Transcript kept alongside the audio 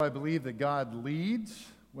I believe that God leads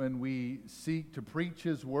when we seek to preach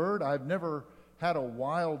His Word. I've never had a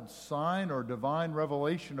wild sign or divine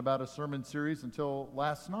revelation about a sermon series until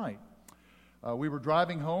last night. We were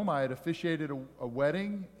driving home. I had officiated a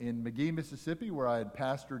wedding in McGee, Mississippi, where I had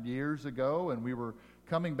pastored years ago, and we were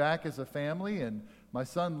coming back as a family, and my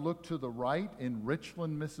son looked to the right in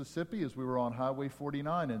Richland, Mississippi, as we were on Highway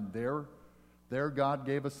 49, and there God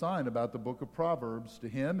gave a sign about the book of Proverbs to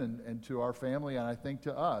him and to our family, and I think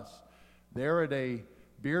to us. There at a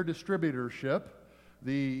beer distributorship,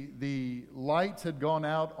 the lights had gone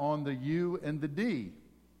out on the U and the D,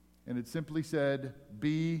 and it simply said,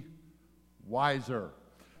 "Be wiser."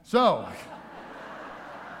 So,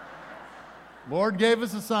 Lord gave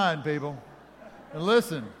us a sign, people. And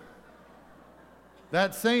listen,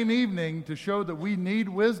 that same evening, to show that we need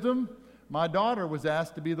wisdom, my daughter was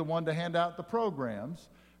asked to be the one to hand out the programs.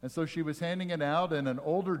 And so she was handing it out, and an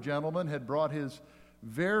older gentleman had brought his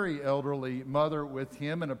very elderly mother with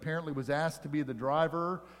him and apparently was asked to be the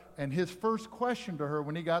driver. And his first question to her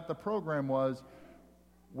when he got the program was,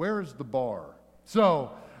 "Where's the bar?"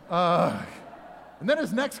 So, and then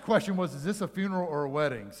his next question was, "Is this a funeral or a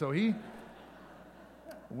wedding?" So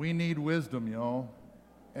we need wisdom, y'all.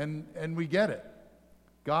 And we get it.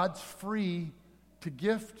 God's free to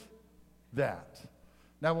gift that.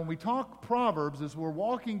 Now, when we talk Proverbs, as we're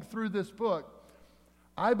walking through this book,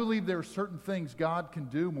 I believe there are certain things God can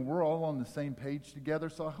do when we're all on the same page together.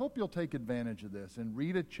 So I hope you'll take advantage of this and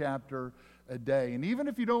read a chapter a day. And even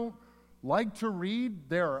if you don't like to read,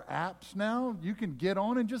 there are apps now. You can get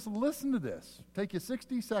on and just listen to this. Take you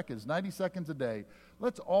 60 seconds, 90 seconds a day.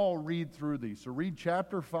 Let's all read through these. So read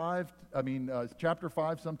chapter 5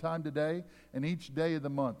 sometime today and each day of the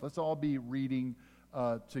month. Let's all be reading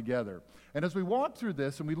together. And as we walk through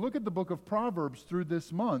this and we look at the book of Proverbs through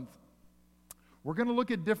this month, we're going to look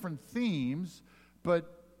at different themes,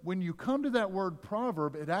 but when you come to that word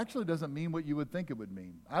proverb, it actually doesn't mean what you would think it would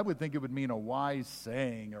mean. I would think it would mean a wise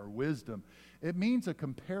saying or wisdom. It means a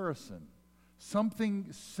comparison, something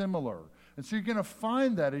similar. And so you're going to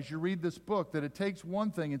find that as you read this book, that it takes one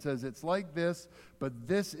thing and says it's like this, but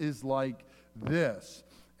this is like this.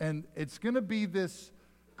 And it's going to be this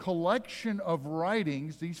collection of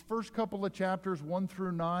writings. These first couple of chapters, 1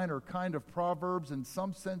 through 9, are kind of Proverbs in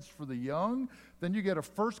some sense for the young. Then you get a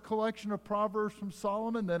first collection of Proverbs from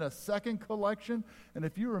Solomon, then a second collection. And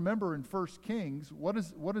if you remember in 1 Kings, what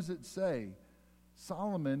does it say?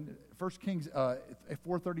 Solomon, 1 Kings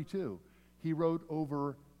 4:32, he wrote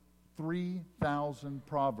over 3,000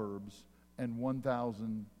 Proverbs and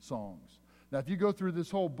 1,000 songs. Now, if you go through this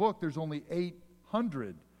whole book, there's only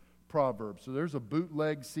 800 Proverbs. So there's a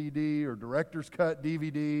bootleg CD or director's cut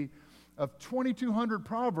DVD of 2,200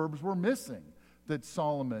 Proverbs were missing that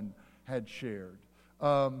Solomon had shared.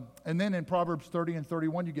 And then in Proverbs 30 and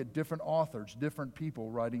 31, you get different authors, different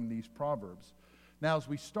people writing these Proverbs. Now, as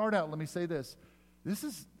we start out, let me say this. This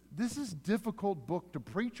is a difficult book to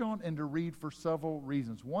preach on and to read for several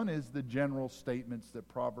reasons. One is the general statements that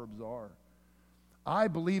Proverbs are. I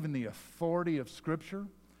believe in the authority of Scripture.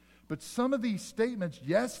 But some of these statements,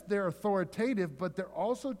 yes, they're authoritative, but they're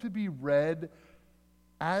also to be read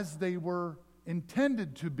as they were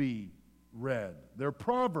intended to be read. They're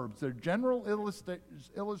proverbs. They're general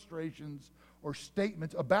illustrations or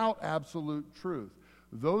statements about absolute truth.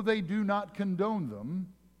 Though they do not condone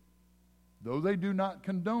them,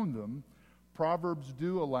 Proverbs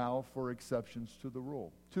do allow for exceptions to the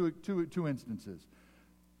rule. Two instances.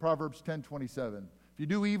 Proverbs 10:27. If you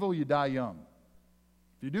do evil, you die young.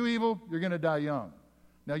 If you do evil, you're going to die young.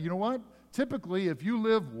 Now, you know what? Typically, if you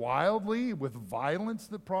live wildly with violence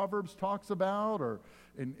that Proverbs talks about, or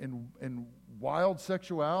in wild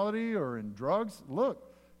sexuality or in drugs,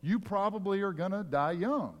 look, you probably are going to die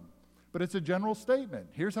young. But it's a general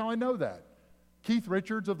statement. Here's how I know that. Keith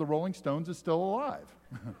Richards of the Rolling Stones is still alive.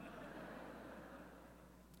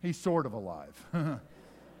 He's sort of alive.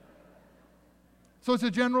 So it's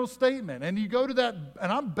a general statement. And you go to that,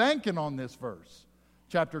 and I'm banking on this verse.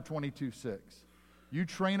 Chapter 22:6. You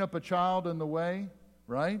train up a child in the way,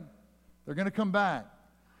 right? They're going to come back.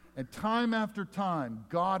 And time after time,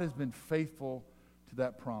 God has been faithful to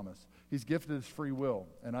that promise. He's gifted us free will.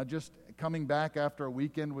 And coming back after a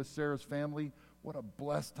weekend with Sarah's family, what a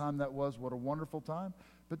blessed time that was. What a wonderful time.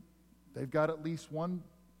 But they've got at least one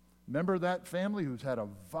member of that family who's had a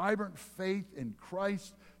vibrant faith in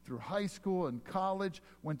Christ through high school and college,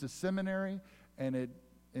 went to seminary, and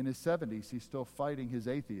in his 70s, he's still fighting his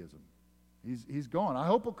atheism. He's gone. I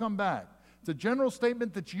hope he'll come back. It's a general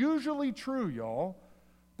statement that's usually true, y'all.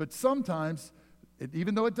 But sometimes,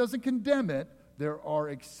 even though it doesn't condemn it, there are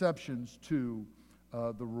exceptions to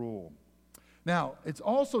the rule. Now, it's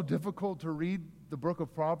also difficult to read the book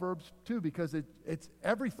of Proverbs, too, because it's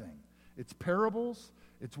everything. It's parables,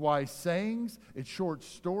 it's wise sayings, it's short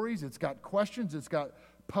stories, it's got questions, it's got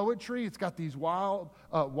poetry, it's got these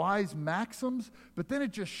wise maxims, but then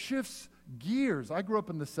it just shifts gears. I grew up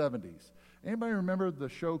in the 70s. Anybody remember the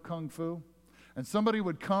show Kung Fu? And somebody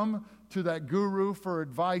would come to that guru for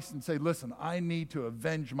advice and say, listen, I need to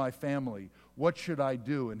avenge my family. What should I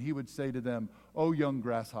do? And he would say to them, oh, young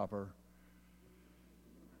grasshopper,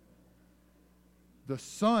 the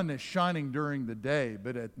sun is shining during the day,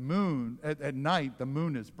 but at night, the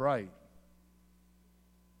moon is bright.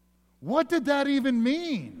 What did that even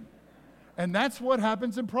mean? And that's what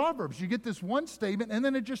happens in Proverbs. You get this one statement, and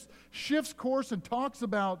then it just shifts course and talks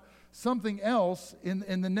about something else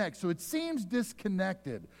in the next. So it seems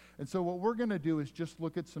disconnected. And so what we're going to do is just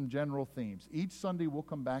look at some general themes. Each Sunday we'll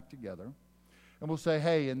come back together, and we'll say,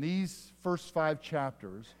 hey, in these first 5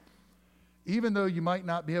 chapters, even though you might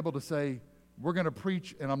not be able to say, we're going to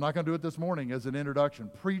preach, and I'm not going to do it this morning as an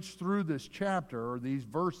introduction, preach through this chapter or these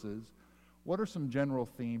verses, what are some general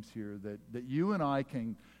themes here that you and I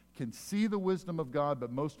can see the wisdom of God,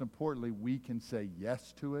 but most importantly, we can say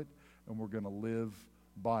yes to it, and we're going to live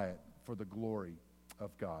by it for the glory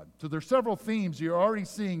of God. So there's several themes you're already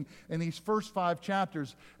seeing in these first 5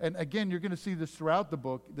 chapters, and again, you're going to see this throughout the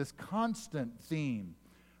book, this constant theme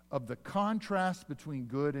of the contrast between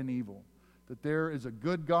good and evil. That there is a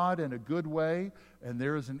good God and a good way, and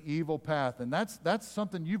there is an evil path. And that's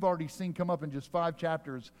something you've already seen come up in just 5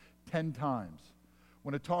 chapters 10 times.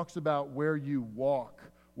 When it talks about where you walk,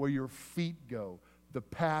 where your feet go, the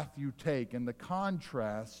path you take, and the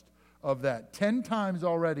contrast of that 10 times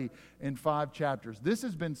already in 5 chapters. This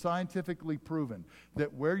has been scientifically proven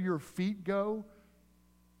that where your feet go,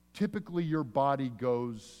 typically your body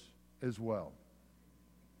goes as well.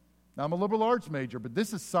 Now, I'm a liberal arts major, but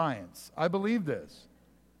this is science. I believe this.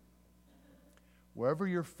 Wherever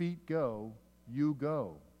your feet go, you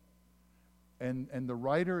go. And the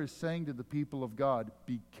writer is saying to the people of God,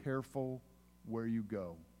 be careful where you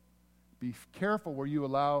go. Be careful where you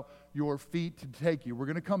allow your feet to take you. We're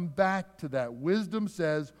going to come back to that. Wisdom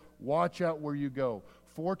says, watch out where you go.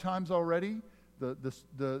 4 times already,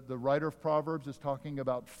 the writer of Proverbs is talking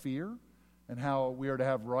about fear and how we are to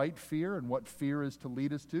have right fear and what fear is to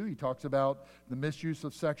lead us to. He talks about the misuse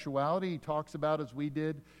of sexuality. He talks about, as we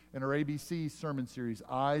did in our ABC sermon series,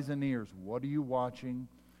 eyes and ears. What are you watching?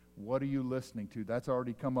 What are you listening to? That's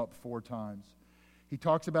already come up 4 times. He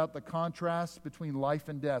talks about the contrast between life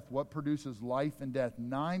and death. What produces life and death?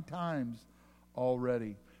 9 times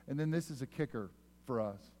already. And then this is a kicker for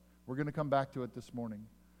us. We're going to come back to it this morning.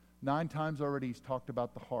 9 times already he's talked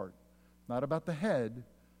about the heart. Not about the head,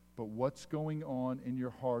 but what's going on in your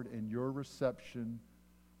heart and your reception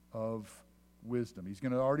of wisdom. He's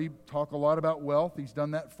going to already talk a lot about wealth. He's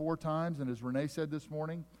done that 4 times. And as Renee said this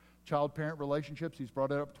morning, child-parent relationships, he's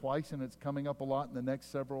brought it up twice, and it's coming up a lot in the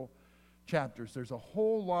next several chapters. There's a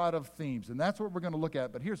whole lot of themes, and that's what we're going to look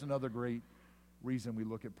at. But here's another great reason we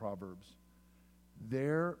look at Proverbs.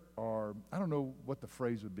 There are, I don't know what the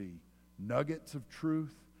phrase would be, nuggets of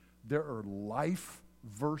truth. There are life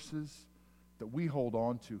verses that we hold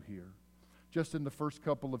on to here. Just in the first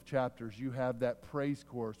couple of chapters, you have that praise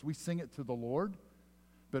chorus. We sing it to the Lord,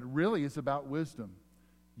 but really it's about wisdom.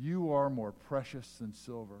 You are more precious than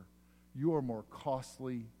silver. You are more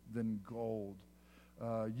costly than gold.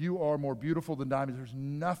 You are more beautiful than diamonds. There's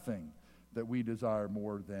nothing that we desire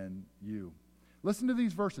more than you. Listen to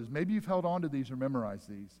these verses. Maybe you've held on to these or memorized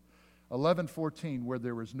these. 11:14, where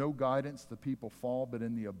there is no guidance, the people fall, but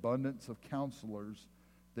in the abundance of counselors,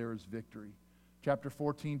 there is victory. Chapter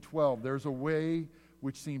 14:12, there's a way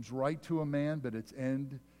which seems right to a man, but its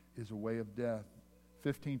end is a way of death.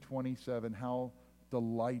 15:27, how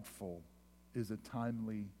delightful is a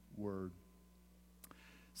timely word.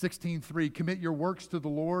 16:3, commit your works to the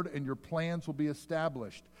Lord and your plans will be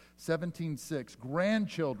established. 17:6,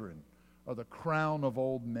 grandchildren are the crown of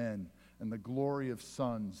old men, and the glory of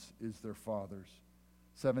sons is their fathers.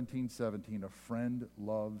 17:17, a friend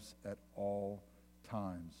loves at all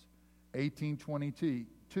times.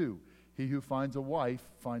 18:22, he who finds a wife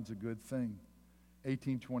finds a good thing.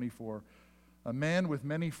 18:24, a man with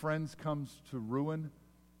many friends comes to ruin,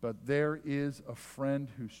 but there is a friend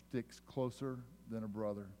who sticks closer than a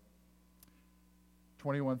brother.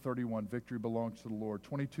 21:31, victory belongs to the Lord.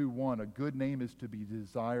 22:1, a good name is to be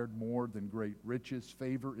desired more than great riches.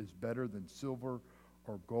 Favor is better than silver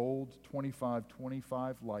or gold.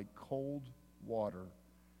 25:25, like cold water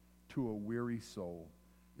to a weary soul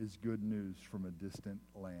is good news from a distant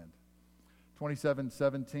land.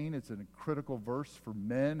 27:17, it's a critical verse for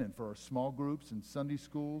men and for our small groups and Sunday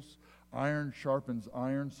schools. Iron sharpens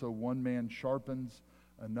iron, so one man sharpens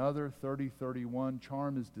another. 30:31.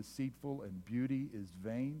 Charm is deceitful and beauty is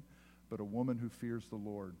vain, but a woman who fears the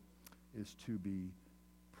Lord is to be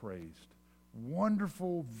praised.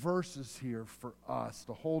 Wonderful verses here for us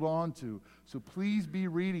to hold on to. So please be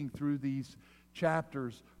reading through these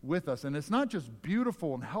chapters with us. And it's not just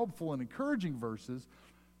beautiful and helpful and encouraging verses,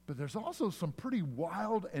 but there's also some pretty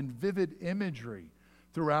wild and vivid imagery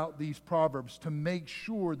throughout these Proverbs to make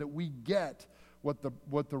sure that we get what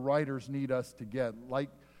the writers need us to get.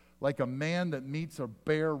 Like a man that meets a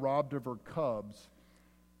bear robbed of her cubs,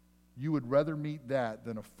 you would rather meet that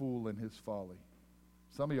than a fool in his folly.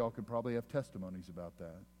 Some of y'all could probably have testimonies about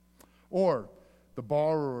that. Or the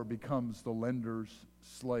borrower becomes the lender's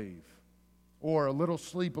slave. Or a little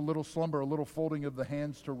sleep, a little slumber, a little folding of the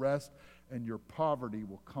hands to rest, and your poverty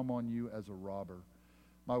will come on you as a robber.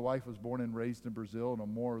 My wife was born and raised in Brazil, and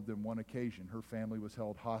on more than one occasion, her family was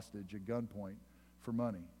held hostage at gunpoint for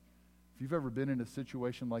money. If you've ever been in a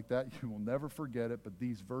situation like that, you will never forget it, but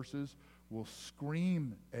these verses will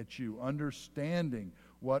scream at you, understanding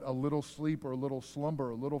what a little sleep or a little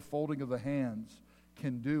slumber, a little folding of the hands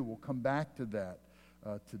can do. We'll come back to that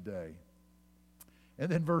today. And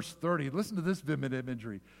then verse 30, listen to this vivid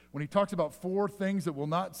imagery. When he talks about four things that will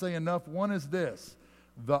not say enough, one is this: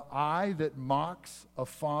 the eye that mocks a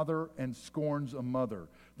father and scorns a mother.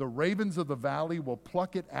 The ravens of the valley will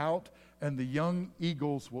pluck it out, and the young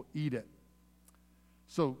eagles will eat it.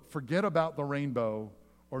 So forget about the rainbow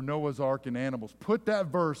or Noah's Ark and animals. Put that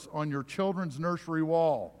verse on your children's nursery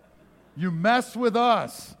wall. You mess with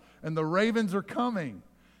us, and the ravens are coming.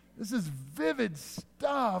 This is vivid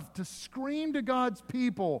stuff to scream to God's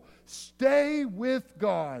people. Stay with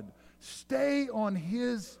God. Stay on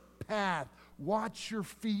His path. Watch your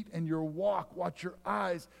feet and your walk. Watch your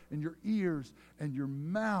eyes and your ears and your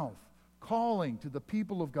mouth. Calling to the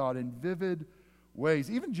people of God in vivid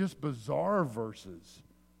ways. Even just bizarre verses.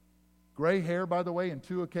 Gray hair, by the way, in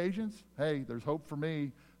 2 occasions. Hey, there's hope for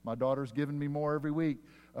me. My daughter's giving me more every week.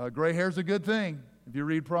 Gray hair's a good thing if you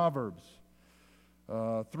read Proverbs.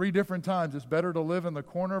 3 different times. It's better to live in the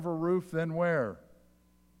corner of a roof than where?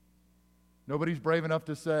 Nobody's brave enough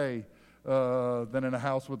to say than in a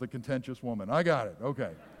house with a contentious woman. I got it.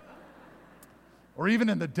 Okay. Or even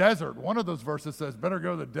in the desert. One of those verses says, better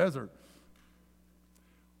go to the desert.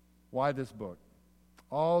 Why this book?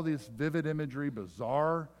 All this vivid imagery,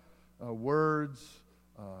 bizarre words,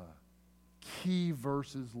 key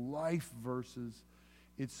verses, life verses.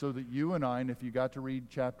 It's so that you and I, and if you got to read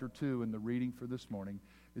chapter 2 in the reading for this morning,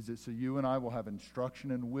 is it so you and I will have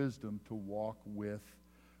instruction and wisdom to walk with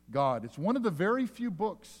God. It's one of the very few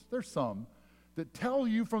books, there's some, that tell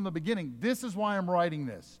you from the beginning, this is why I'm writing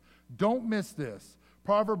this. Don't miss this.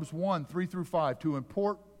 Proverbs 1, 3 through 5, to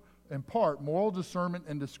impart moral discernment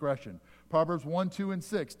and discretion. Proverbs 1, 2, and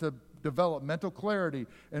 6, to develop mental clarity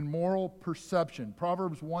and moral perception.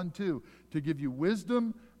 Proverbs 1, 2, to give you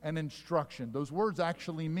wisdom and instruction. Those words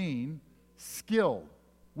actually mean skill.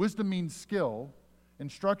 Wisdom means skill.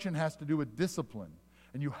 Instruction has to do with discipline.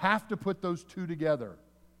 And you have to put those two together.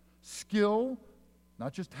 Skill,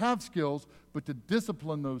 not just have skills, but to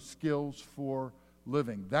discipline those skills for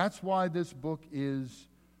living. That's why this book is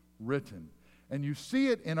written. And you see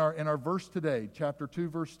it in our verse today, chapter 2,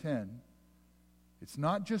 verse 10. It's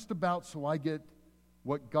not just about so I get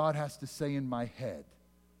what God has to say in my head.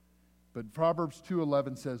 But Proverbs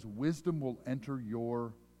 2:11 says, wisdom will enter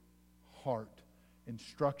your heart.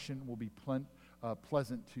 Instruction will be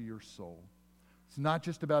pleasant to your soul. It's not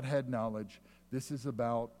just about head knowledge. This is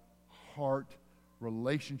about heart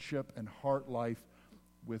relationship and heart life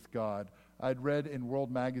with God. I'd read in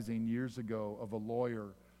World Magazine years ago of a lawyer,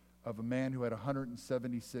 of a man who had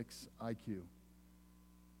 176 IQ.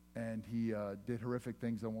 And he did horrific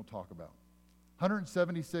things I won't talk about.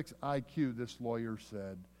 176 IQ, this lawyer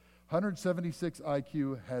said. 176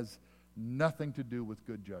 IQ has nothing to do with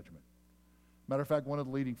good judgment. Matter of fact, one of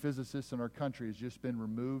the leading physicists in our country has just been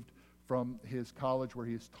removed from his college where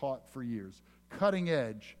he has taught for years. Cutting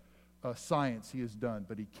edge science he has done,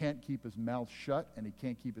 but he can't keep his mouth shut and he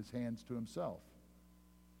can't keep his hands to himself.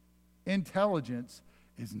 Intelligence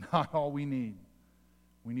is not all we need.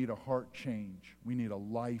 We need a heart change. We need a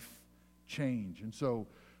life change. And so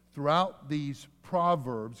throughout these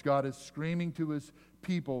Proverbs, God is screaming to His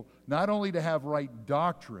people not only to have right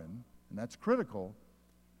doctrine, and that's critical,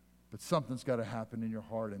 but something's got to happen in your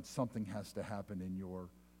heart and something has to happen in your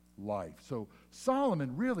life. So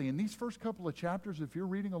Solomon, really, in these first couple of chapters, if you're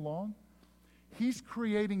reading along, he's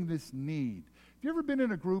creating this need. Have you ever been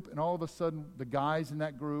in a group and all of a sudden the guys in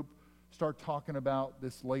that group start talking about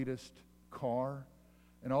this latest car?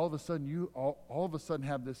 and all of a sudden you all of a sudden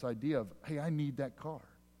have this idea of, hey, I need that car.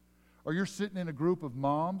 Or you're sitting in a group of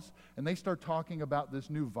moms, and they start talking about this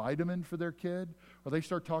new vitamin for their kid, or they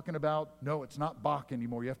start talking about, no, it's not Bach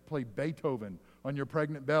anymore. You have to play Beethoven on your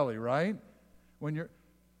pregnant belly, right? When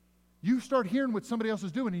you start hearing what somebody else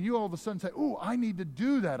is doing, and you all of a sudden say, oh, I need to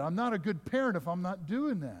do that. I'm not a good parent if I'm not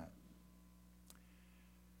doing that.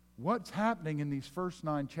 What's happening in these first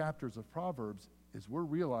 9 chapters of Proverbs is we're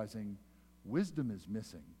realizing wisdom is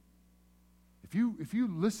missing. If you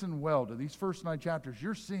listen well to these first 9 chapters,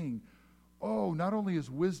 you're seeing, oh, not only is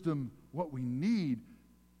wisdom what we need,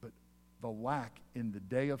 but the lack in the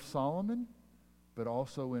day of Solomon, but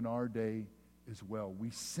also in our day as well.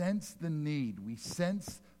 We sense the need. We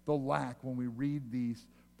sense the lack when we read these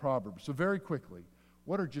Proverbs. So very quickly,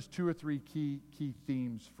 what are just 2 or 3 key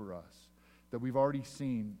themes for us that we've already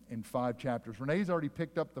seen in 5 chapters? Renee's already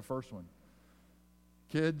picked up the first one.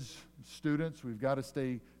 Kids, students, we've got to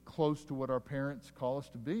stay close to what our parents call us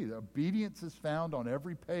to be. The obedience is found on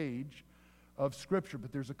every page of Scripture,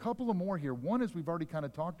 but there's a couple of more here. One, as we've already kind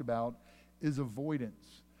of talked about, is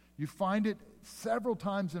avoidance. You find it several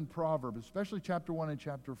times in Proverbs, especially chapter 1 and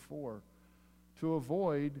chapter 4, to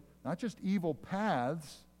avoid not just evil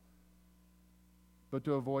paths, but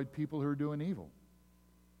to avoid people who are doing evil.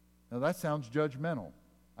 Now that sounds judgmental.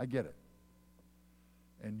 I get it.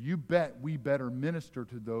 And you bet we better minister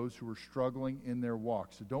to those who are struggling in their walk.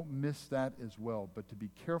 So don't miss that as well. But to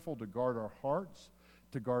be careful to guard our hearts,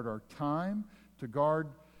 to guard our time, to guard...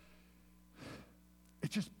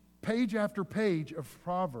 It's just page after page of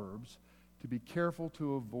Proverbs to be careful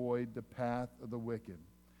to avoid the path of the wicked.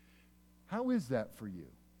 How is that for you?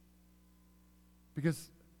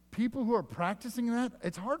 Because people who are practicing that,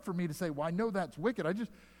 it's hard for me to say, well, I know that's wicked. I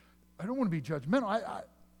don't want to be judgmental.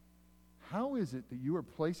 How is it that you are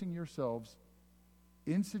placing yourselves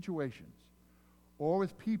in situations or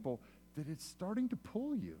with people that it's starting to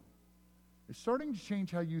pull you? It's starting to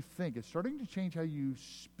change how you think. It's starting to change how you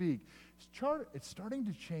speak. It's starting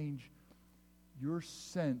to change your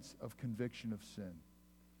sense of conviction of sin.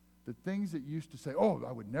 The things that used to say, oh,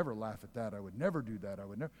 I would never laugh at that. I would never do that.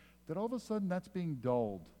 That all of a sudden that's being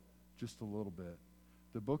dulled just a little bit.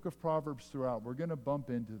 The book of Proverbs throughout, we're going to bump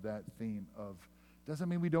into that theme of, doesn't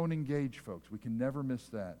mean we don't engage folks. We can never miss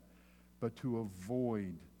that. But to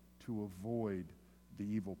avoid the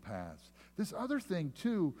evil paths. This other thing,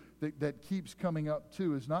 too, that keeps coming up,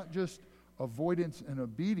 too, is not just avoidance and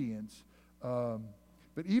obedience,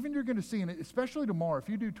 but even you're going to see, and especially tomorrow, if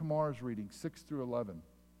you do tomorrow's reading, 6 through 11,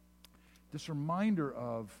 this reminder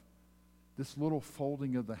of this little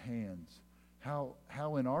folding of the hands.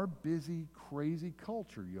 How in our busy, crazy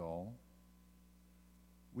culture, y'all,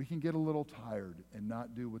 we can get a little tired and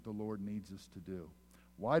not do what the Lord needs us to do.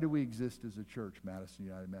 Why do we exist as a church, Madison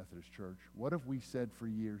United Methodist Church? What have we said for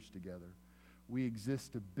years together? We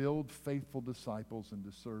exist to build faithful disciples and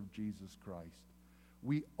to serve Jesus Christ.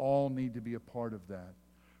 We all need to be a part of that.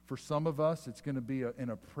 For some of us, it's going to be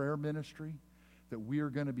in a prayer ministry, that we are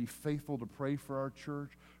going to be faithful to pray for our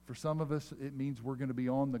church. For some of us, it means we're going to be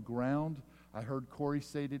on the ground. I heard Corey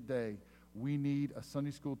say today, we need a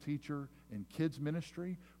Sunday school teacher in kids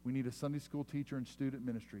ministry. We need a Sunday school teacher in student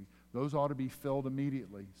ministry. Those ought to be filled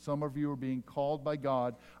immediately. Some of you are being called by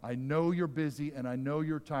God. I know you're busy and I know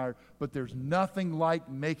you're tired, but there's nothing like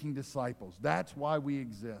making disciples. That's why we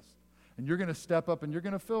exist. And you're going to step up and you're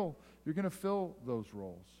going to fill those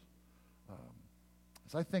roles.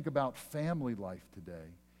 As I think about family life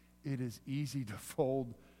today, it is easy to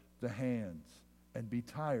fold the hands and be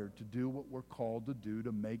tired to do what we're called to do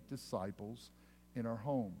to make disciples in our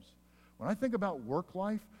homes. When I think about work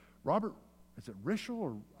life, Robert, is it Rischel?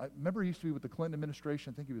 Or I remember he used to be with the Clinton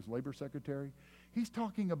administration. I think he was labor secretary. He's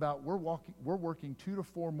talking about we're working 2 to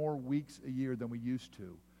 4 more weeks a year than we used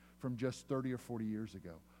to from just 30 or 40 years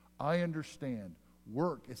ago. I understand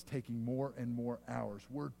work is taking more and more hours.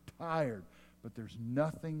 We're tired, but there's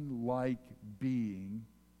nothing like being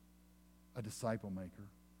a disciple maker.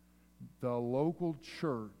 The local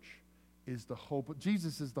church is the hope.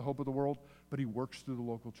 Jesus is the hope of the world, but he works through the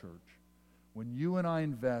local church. When you and I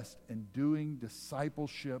invest in doing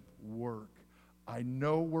discipleship work, I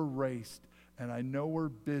know we're raced, and I know we're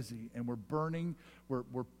busy, and we're burning.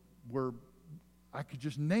 I could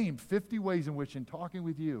just name 50 ways in which, in talking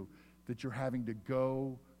with you, that you're having to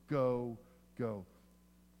go.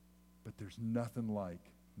 But there's nothing like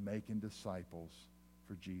making disciples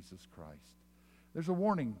for Jesus Christ. There's a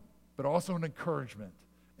warning, but also an encouragement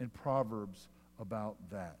in Proverbs about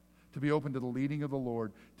that. To be open to the leading of the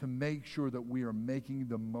Lord, to make sure that we are making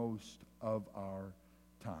the most of our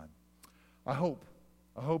time. I hope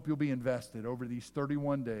I hope you'll be invested over these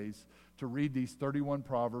 31 days to read these 31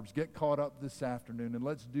 Proverbs. Get caught up this afternoon, and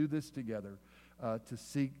let's do this together to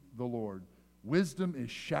seek the Lord. Wisdom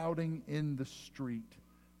is shouting in the street,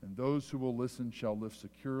 and those who will listen shall live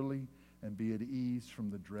securely and be at ease from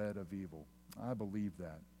the dread of evil. I believe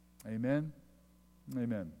that. Amen?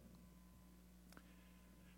 Amen.